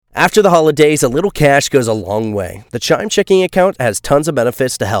After the holidays, a little cash goes a long way. The Chime checking account has tons of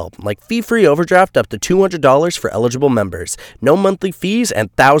benefits to help, like fee-free overdraft up to $200 for eligible members, no monthly fees,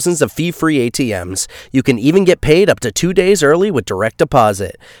 and thousands of fee-free ATMs. You can even get paid up to 2 days early with direct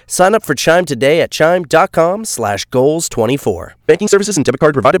deposit. Sign up for Chime today at chime.com/goals24. Banking services and debit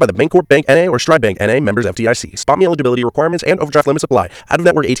card provided by the Bancorp Bank N.A. or Stride Bank N.A. members FDIC. Spot me eligibility requirements and overdraft limits apply.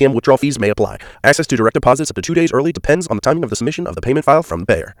 Out-of-network ATM withdrawal fees may apply. Access to direct deposits up to 2 days early depends on the timing of the submission of the payment file from the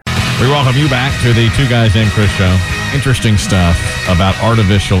payer. We welcome you back to the Two Guys Named Chris show. Interesting stuff about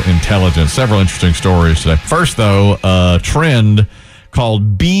artificial intelligence. Several interesting stories today. First, though, a trend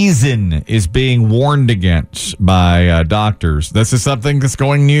called Beeson is being warned against by doctors. This is something that's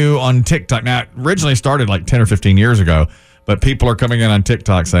going new on TikTok. Now, it originally started like 10 or 15 years ago, but people are coming in on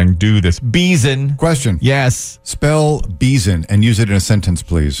TikTok saying, do this. Beeson. Question. Yes. Spell Beeson and use it in a sentence,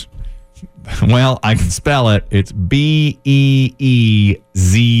 please. Well, I can spell it. It's Beezin.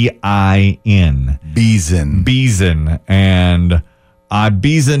 Beeson. Beeson. And I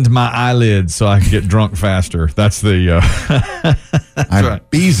beesoned my eyelids so I could get drunk faster. That's the...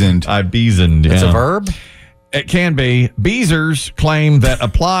 Beesoned. I beesoned. It's a verb? It can be. Beezers claim that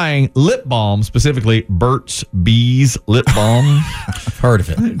applying lip balm, specifically Burt's Bees lip balm... I've heard of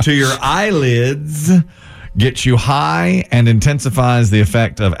it. ...to your eyelids... gets you high and intensifies the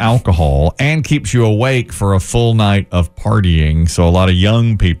effect of alcohol and keeps you awake for a full night of partying. So a lot of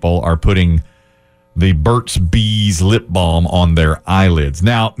young people are putting the Burt's Bees lip balm on their eyelids.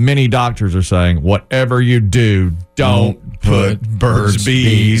 Now, many doctors are saying, whatever you do, don't put Burt's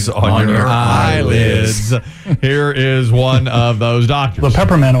Bees on your eyelids. Here is one of those doctors. The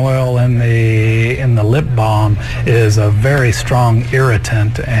peppermint oil in the lip balm is a very strong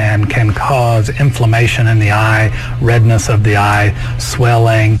irritant and can cause inflammation in the eye, redness of the eye,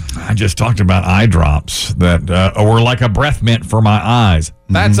 swelling. I just talked about eye drops that were like a breath mint for my eyes.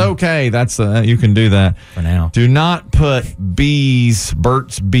 That's okay. That's you can do that for now. Do not put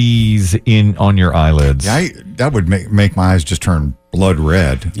Burt's Bees on your eyelids. Yeah, that would make my eyes just turn blood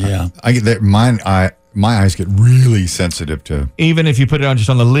red. Yeah, my eyes get really sensitive to. Even if you put it on just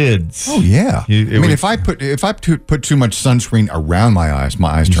on the lids. Oh yeah. If I put too much sunscreen around my eyes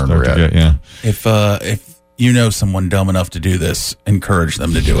turn red. Yeah. If you know someone dumb enough to do this, encourage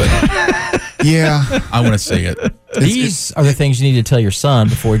them to do it. Yeah, I want to see it. These are the things you need to tell your son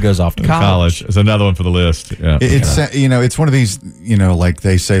before he goes off to college. It's another one for the list. Yeah. It's one of these, like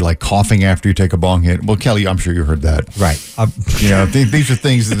they say, like coughing after you take a bong hit. Well, Kelly, I'm sure you heard that. Right. These are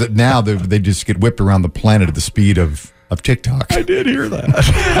things that now they just get whipped around the planet at the speed of TikTok. I did hear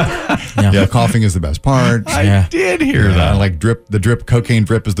that. Yeah, coughing is the best part. I did hear that. Like the cocaine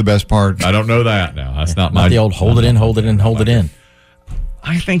drip is the best part. I don't know that now. That's not the old hold it in, hold it in, hold it in.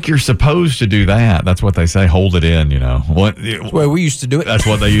 I think you're supposed to do that. That's what they say. Hold it in, That's the way we used to do it. That's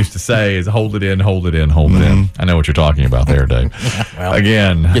what they used to say is hold it in, hold it in, hold it in. I know what you're talking about there, Dave. Well,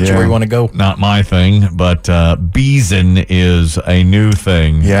 again, get you where you want to go. Not my thing, but Beeson is a new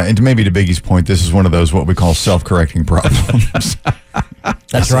thing. Yeah, and maybe to Biggie's point, this is one of those what we call self-correcting problems.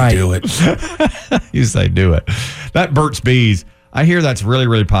 That's right. Do it. You say do it. That Burt's Bees, I hear that's really,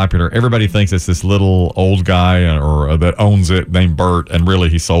 really popular. Everybody thinks it's this little old guy or that owns it named Bert, and really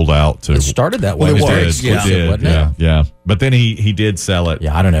he sold out to. It started that way. It Very did. exclusive, wasn't it? Yeah. But then he did sell it.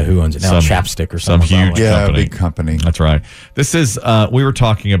 Yeah, I don't know who owns it now. Chapstick or something. Some huge company. Big company. That's right. This is, we were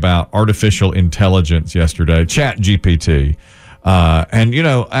talking about artificial intelligence yesterday, ChatGPT. And,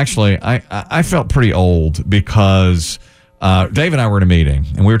 actually, I felt pretty old because Dave and I were in a meeting,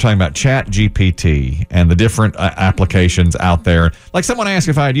 and we were talking about ChatGPT and the different applications out there. Like someone asked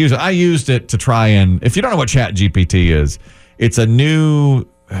if I had used it. I used it to try and, if you don't know what ChatGPT is, it's a new,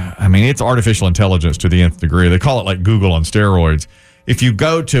 it's artificial intelligence to the nth degree. They call it like Google on steroids. If you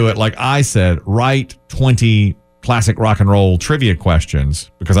go to it, like I said, write 20 classic rock and roll trivia questions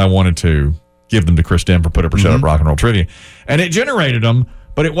because I wanted to give them to Chris Denver, put up or shut up rock and roll trivia. And it generated them.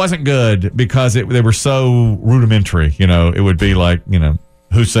 But it wasn't good because they were so rudimentary. It would be like,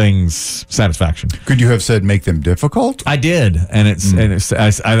 who sings Satisfaction? Could you have said make them difficult? I did, and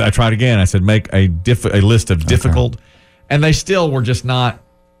I tried again. I said make a list of difficult, and they still were just not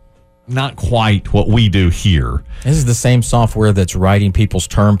quite what we do here. This is the same software that's writing people's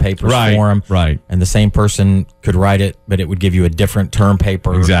term papers for them. Right. And the same person could write it, but it would give you a different term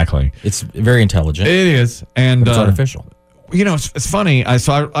paper. Exactly. It's very intelligent. It is, and it's artificial. It's funny.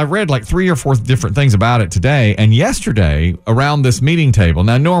 I read like 3 or 4 different things about it today and yesterday around this meeting table.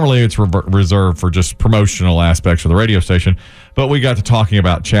 Now, normally it's reserved for just promotional aspects of the radio station, but we got to talking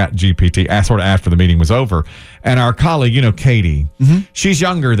about ChatGPT sort of after the meeting was over. And our colleague, Katie, she's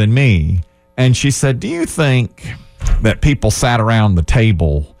younger than me, and she said, "Do you think that people sat around the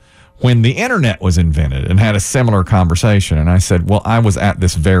table when the internet was invented, and had a similar conversation. And I said, well, I was at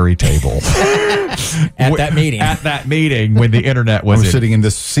this very table. At that meeting. At that meeting when the internet was, sitting in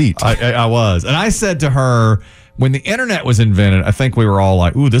this seat. I was. And I said to her, when the internet was invented, I think we were all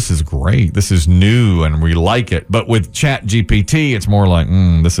like, ooh, this is great. This is new and we like it. But with ChatGPT, it's more like,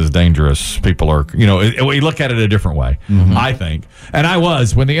 this is dangerous. People are, we look at it a different way, I think. And I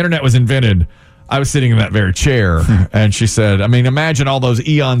was. When the internet was invented, I was sitting in that very chair. And she said, I mean, imagine all those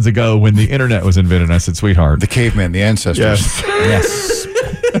eons ago when the internet was invented. And I said, sweetheart. The cavemen, the ancestors. Yes.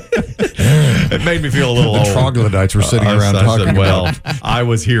 It made me feel a little The old. troglodytes were sitting around talking said, well, I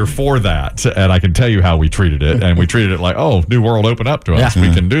was here for that, and I can tell you how we treated it. And we treated it like, oh, new world open up to us. Yeah.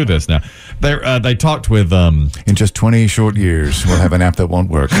 We can do this now. They talked with... In just 20 short years, we'll have an app that won't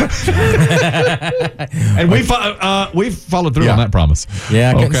work. and we've followed through on that promise.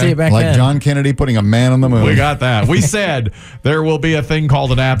 Yeah, I couldn't see it back Like then. John Kennedy putting a man on the moon. We got that. We said there will be a thing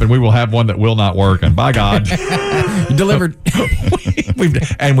called an app, and we will have one that will not work. And by God... You delivered.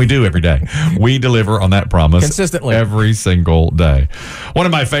 And we do every day. We deliver on that promise consistently every single day. One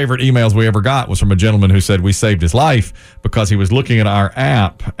of my favorite emails we ever got was from a gentleman who said we saved his life because he was looking at our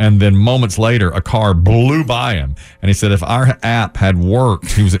app, and then moments later a car blew by him, and he said if our app had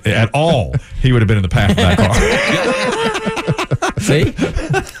worked, he would have been in the path of that car. See?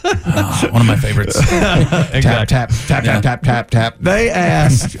 One of my favorites. Exactly. Tap. They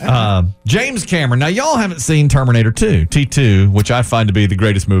asked James Cameron. Now, y'all haven't seen Terminator 2, T2, which I find to be the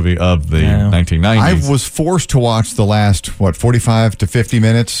greatest movie of the 1990s. I was forced to watch the last, 45 to 50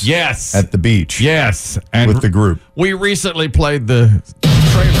 minutes? Yes. At the beach. Yes. And with the group. We recently played the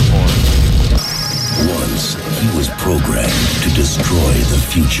trailer for it. Once, he was programmed to destroy the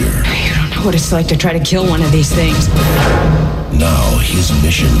future. You don't know what it's like to try to kill one of these things. Now, his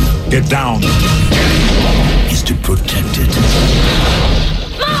mission... Get down! ...is to protect it.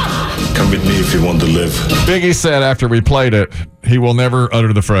 Come with me if you want to live. Biggie said after we played it, he will never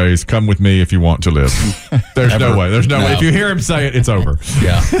utter the phrase, come with me if you want to live. There's no way. There's no way. If you hear him say it, it's over.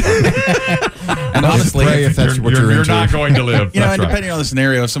 Yeah. And honestly, pray if that's what you're you're into. not going to live. and That's right. depending on the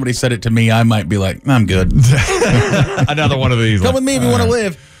scenario, if somebody said it to me, I might be like, I'm good. Another one of these. Come with me if you want to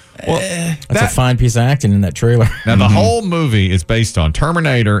live. That's a fine piece of acting in that trailer. Now, the whole movie is based on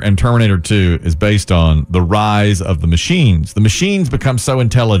Terminator, and Terminator 2 is based on the rise of the machines. The machines become so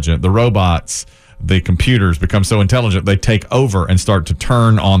intelligent, the robots, the computers become so intelligent, they take over and start to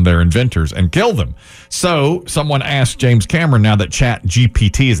turn on their inventors and kill them. So someone asked James Cameron, now that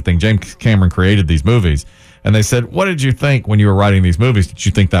ChatGPT is the thing, James Cameron created these movies, and they said, what did you think when you were writing these movies? Did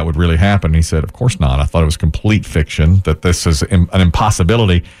you think that would really happen? And he said, of course not. I thought it was complete fiction, that this is an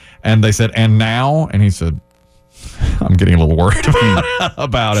impossibility. And they said, and now? And he said, I'm getting a little worried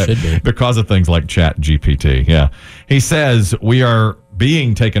about it because of things like ChatGPT. Yeah. He says we are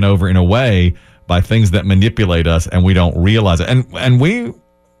being taken over in a way by things that manipulate us and we don't realize it. And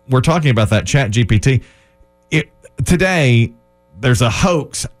we're talking about that ChatGPT. Today, there's a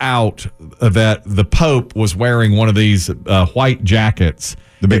hoax out that the Pope was wearing one of these white jackets.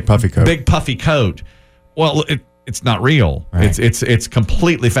 The big puffy coat. Big puffy coat. Well, it's not real. Right. It's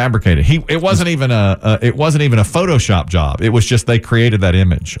completely fabricated. It wasn't even a Photoshop job. It was just they created that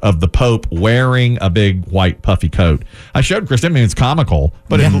image of the Pope wearing a big white puffy coat. I showed Chris. I mean, it's comical,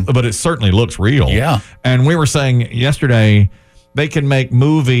 but it certainly looks real. Yeah. And we were saying yesterday, they can make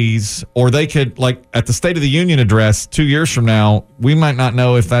movies, or they could, like at the State of the Union address 2 years from now, we might not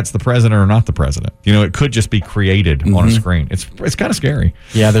know if that's the president or not the president. It could just be created on a screen. It's kind of scary.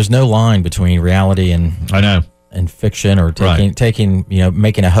 Yeah, there's no line between reality and fiction, or taking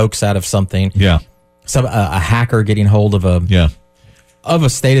making a hoax out of something. Yeah. A hacker getting hold of a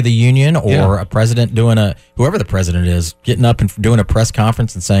State of the Union, or a president whoever the president is, getting up and doing a press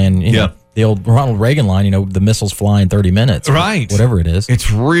conference and saying, you know, the old Ronald Reagan line, the missiles fly in 30 minutes. Right. Whatever it is.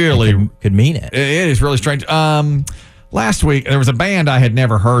 It's really... could mean it. It is really strange. Last week, there was a band I had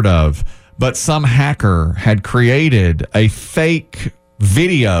never heard of, but some hacker had created a fake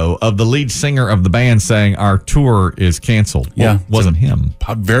video of the lead singer of the band saying our tour is canceled. Well, it wasn't him.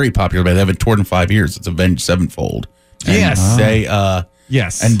 Very popular band. They haven't toured in 5 years. It's Avenged Sevenfold. And Yes. They,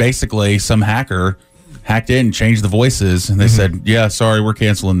 Yes. And basically, some hacker hacked in, changed the voices, and they said, yeah, sorry, we're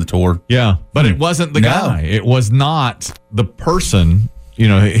canceling the tour. Yeah, but it wasn't the guy. It was not the person.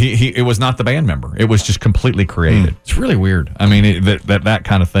 It was not the band member. It was just completely created. It's really weird. I mean, that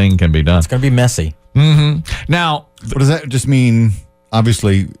kind of thing can be done. It's going to be messy. Mm-hmm. Now, but does that just mean,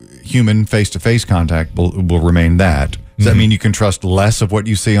 obviously, human face-to-face contact will remain that? Does that mean you can trust less of what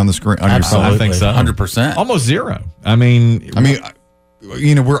you see on the screen on your phone? I think so. 100%. Almost zero. I mean,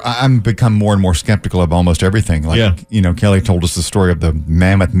 I'm become more and more skeptical of almost everything. Like, Kelly told us the story of the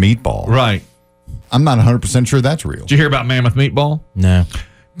mammoth meatball. Right. I'm not 100% sure that's real. Did you hear about mammoth meatball? No.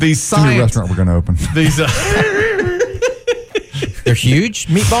 It's a new restaurant we're going to open. They're huge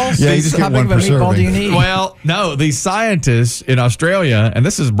meatballs? Yeah, you just How get big one of a per meatball serving. do you need? Well, no, these scientists in Australia, and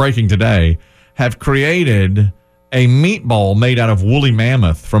this is breaking today, have created a meatball made out of woolly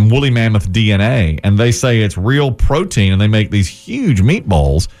mammoth from woolly mammoth DNA. And they say it's real protein, and they make these huge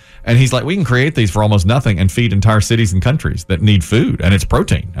meatballs. And he's like, we can create these for almost nothing and feed entire cities and countries that need food. And it's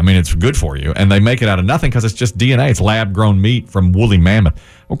protein. I mean, it's good for you. And they make it out of nothing because it's just DNA. It's lab-grown meat from woolly mammoth.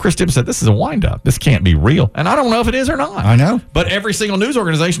 Well, Chris Tibbs said, this is a wind-up. This can't be real. And I don't know if it is or not. I know. But every single news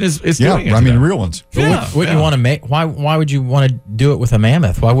organization is doing it. I mean, real ones. Wouldn't you want to make? Why would you want to do it with a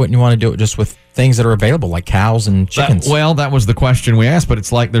mammoth? Why wouldn't you want to do it just with things that are available, like cows and chickens? That was the question we asked, but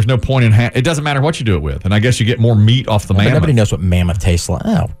it's like there's no point in it doesn't matter what you do it with, and I guess you get more meat off the mammoth. Nobody knows what mammoth tastes like.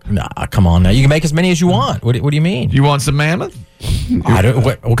 Oh, nah, come on now. You can make as many as you want. What do you mean? You want some mammoth? I don't.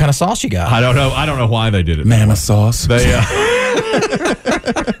 What kind of sauce you got? I don't know. I don't know why they did it. Mammoth sauce. They.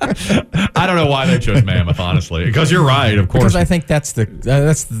 I don't know why they chose mammoth, honestly, because you're right, of course. Because I think that's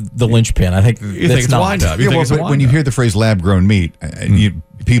the linchpin. I think you think it's wind up. When you hear the phrase lab-grown meat,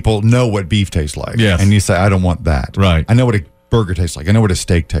 people know what beef tastes like. Yes. And you say, I don't want that. Right. I know what a burger tastes like. I know what a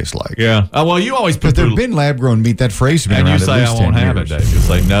steak tastes like. Yeah. Well, you always But there have been lab-grown meat. That phrase has been and around you say at least I won't 10 have years. it, Dave. You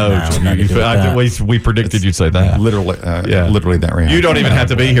say no. We predicted you'd say that. Literally that reaction. You don't even have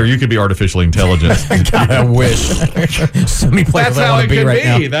to be here. You could be artificial intelligence. God, I wish. So many places That's I how want it to be could right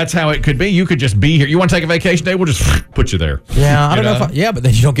be. now. That's how it could be. You could just be here. You want to take a vacation day? We'll just put you there. Yeah, I don't know. But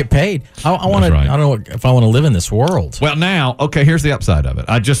then you don't get paid. I want to. Right. I don't know if I want to live in this world. Well, now, okay. Here's the upside of it.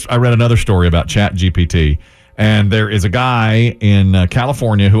 I read another story about ChatGPT. And there is a guy in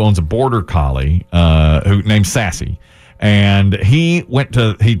California who owns a border collie who named Sassy. And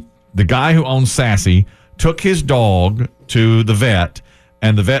the guy who owns Sassy took his dog to the vet,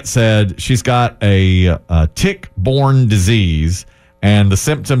 and the vet said she's got a tick-borne disease, and the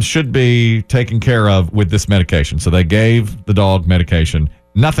symptoms should be taken care of with this medication. So they gave the dog medication.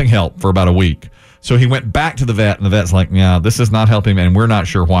 Nothing helped for about a week. So he went back to the vet, and the vet's like, yeah, this is not helping, and we're not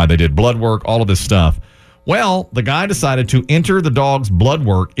sure why. They did blood work, all of this stuff. Well, the guy decided to enter the dog's blood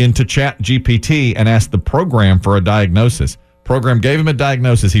work into ChatGPT and asked the program for a diagnosis. Program gave him a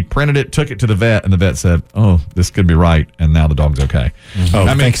diagnosis. He printed it, took it to the vet, and the vet said, oh, this could be right, and now the dog's okay. Mm-hmm. Oh,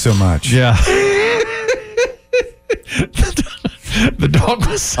 thanks so much. Yeah. The dog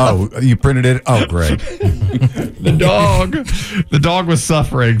was you printed it? Oh, great. The dog was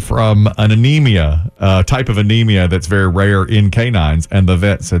suffering from an anemia, type of anemia that's very rare in canines, and the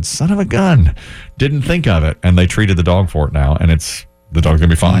vet said, son of a gun, didn't think of it, and they treated the dog for it now, and the dog's going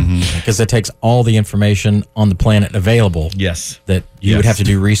to be fine. Because it takes all the information on the planet available. Yes. That you would have to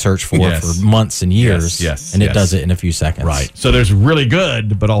do research for months and years. Yes. And it does it in a few seconds. Right. So there's really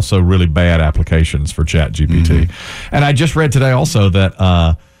good, but also really bad applications for ChatGPT. And I just read today also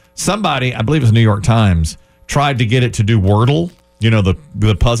that somebody, I believe it was New York Times, tried to get it to do Wordle,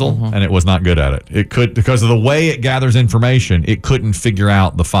 the puzzle, and it was not good at it. It could, because of the way it gathers information, it couldn't figure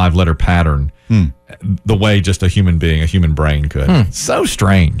out the 5-letter pattern the way just a human brain could. So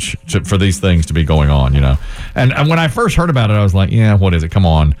strange for these things to be going on, And when I first heard about it, I was like, yeah, what is it? Come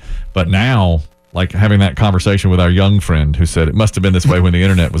on. But now, like having that conversation with our young friend who said it must have been this way when the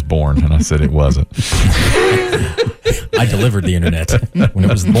internet was born. And I said it wasn't. I delivered the internet when it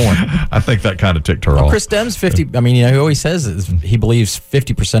was born. I think that kind of ticked her off. Chris Dem's 50. I mean, he always says is he believes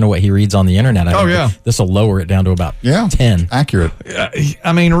 50% of what he reads on the internet. This will lower it down to about 10. Accurate.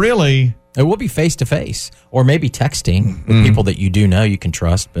 I mean, really. It will be face to face, or maybe texting with people that you do know you can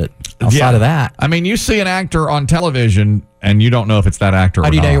trust. But outside of that, I mean, you see an actor on television and you don't know if it's that actor. How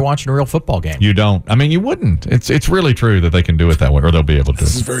do you know you're watching a real football game? You don't. I mean, you wouldn't. It's really true that they can do it that way, or they'll be able to.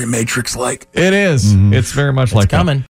 This is very Matrix-like. It is. It's very much like coming.